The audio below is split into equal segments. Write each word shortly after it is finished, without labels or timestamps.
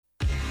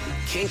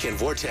Kink and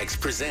Vortex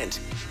present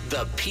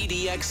the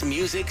PDX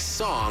Music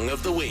Song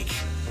of the Week.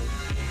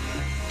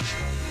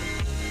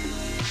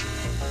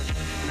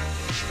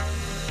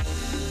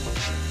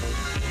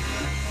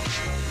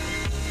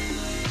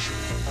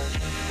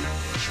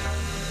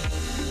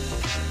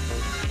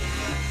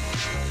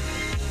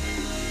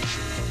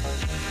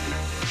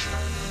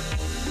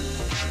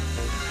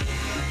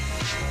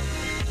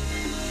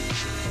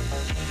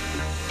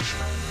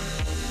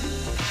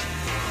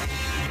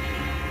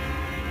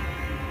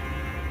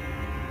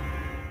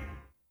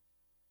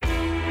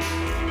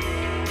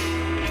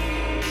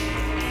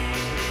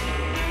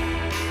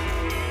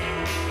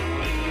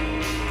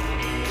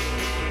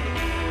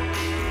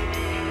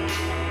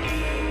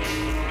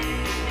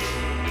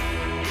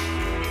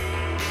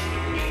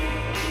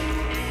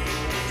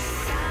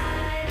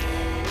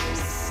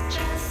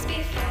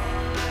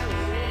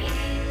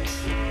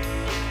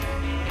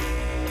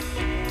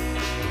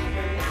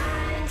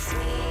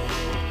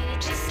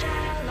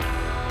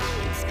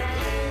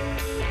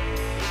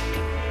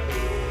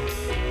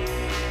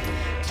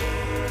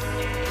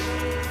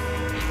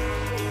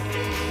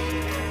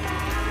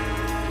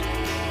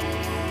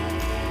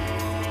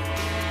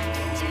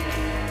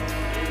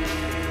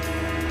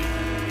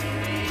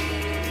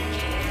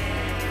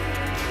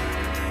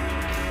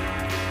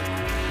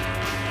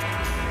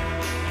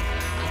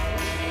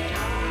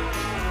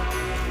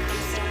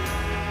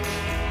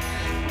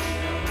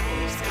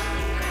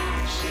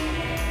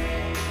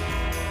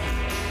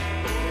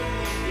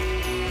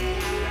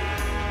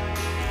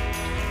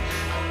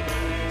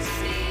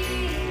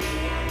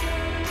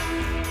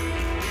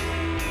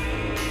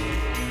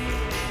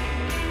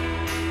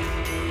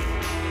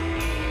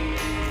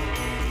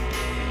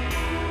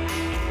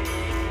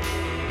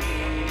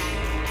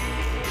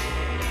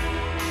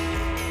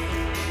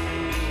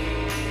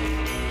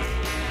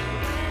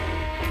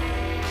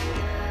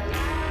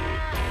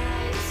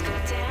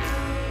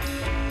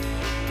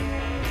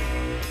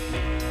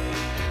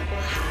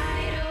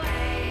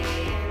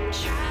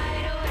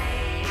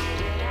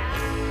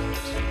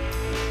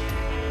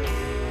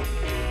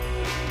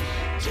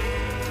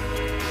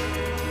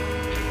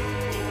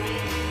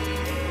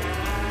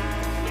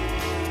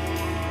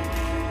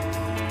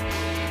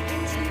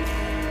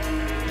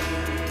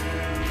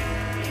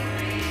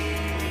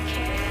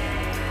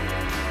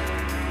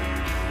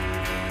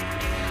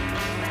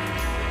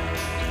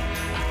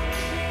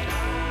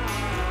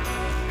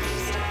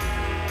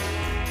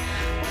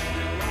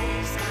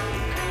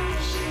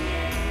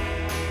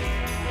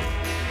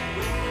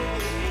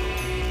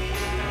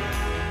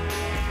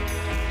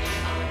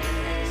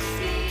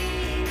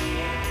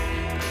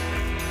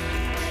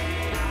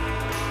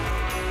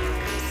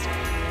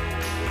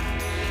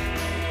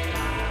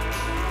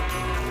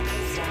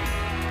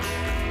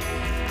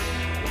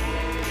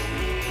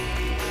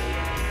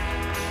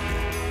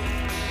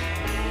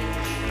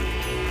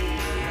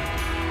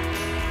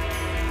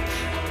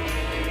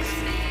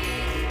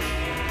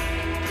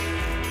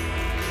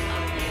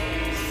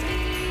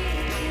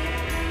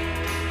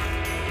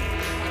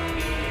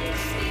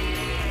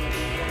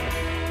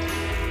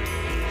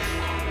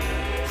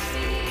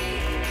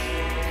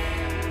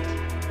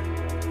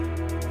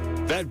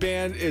 That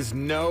band is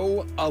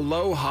No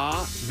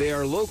Aloha. They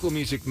are local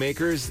music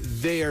makers.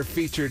 They are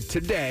featured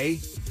today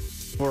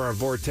for our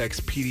Vortex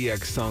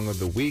PDX Song of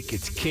the Week.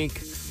 It's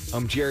Kink.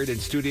 I'm Jared in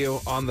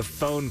studio. On the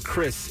phone,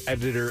 Chris,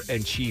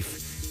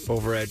 editor-in-chief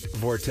over at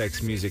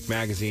Vortex Music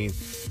Magazine.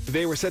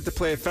 They were set to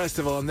play a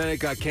festival, and then it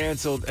got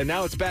canceled, and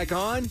now it's back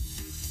on?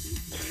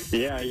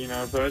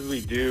 Yeah, so as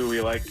we do,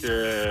 we like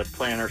to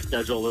plan our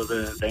schedule a little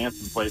bit in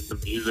advance and play some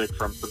music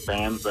from some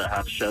bands that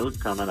have shows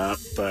coming up,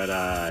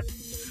 but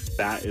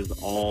that is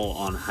all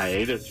on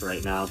hiatus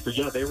right now. So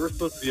yeah, they were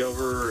supposed to be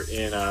over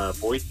in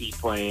Boise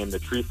playing the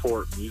Tree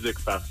Fort Music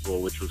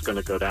Festival, which was going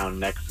to go down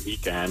next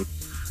weekend.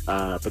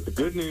 But the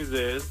good news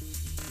is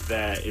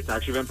that it's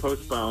actually been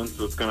postponed,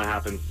 so it's going to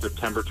happen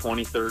September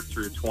 23rd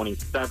through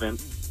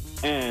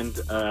 27th. And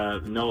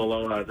No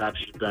Aloha has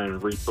actually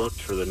been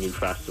rebooked for the new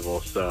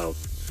festival. So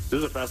this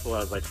is a festival that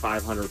has like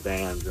 500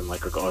 bands and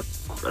like a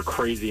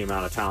crazy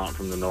amount of talent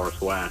from the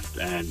Northwest.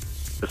 And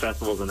the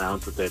festival's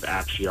announced that they've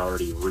actually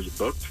already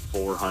rebooked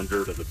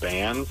 400 of the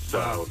bands.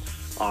 So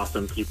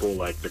awesome people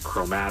like the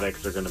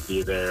Chromatics are going to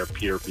be there,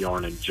 Peter,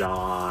 Bjorn, and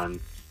John,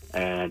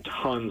 and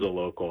tons of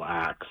local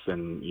acts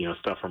and,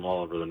 stuff from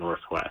all over the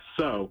Northwest.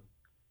 So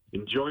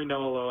enjoy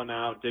No Aloha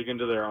now, dig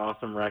into their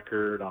awesome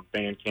record on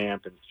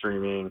Bandcamp and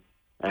streaming,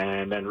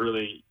 and then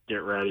really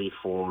get ready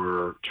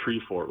for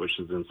Tree Fort, which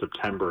is in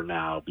September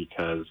now,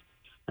 because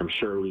I'm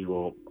sure we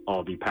will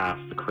all be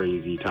past the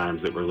crazy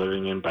times that we're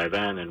living in by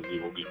then, and we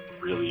will be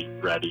really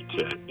ready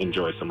to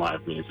enjoy some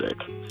live music.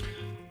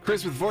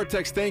 Chris with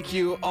Vortex, thank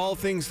you. All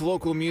things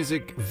local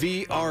music,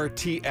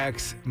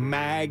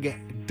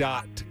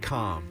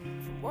 vrtxmag.com.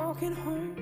 Walking home.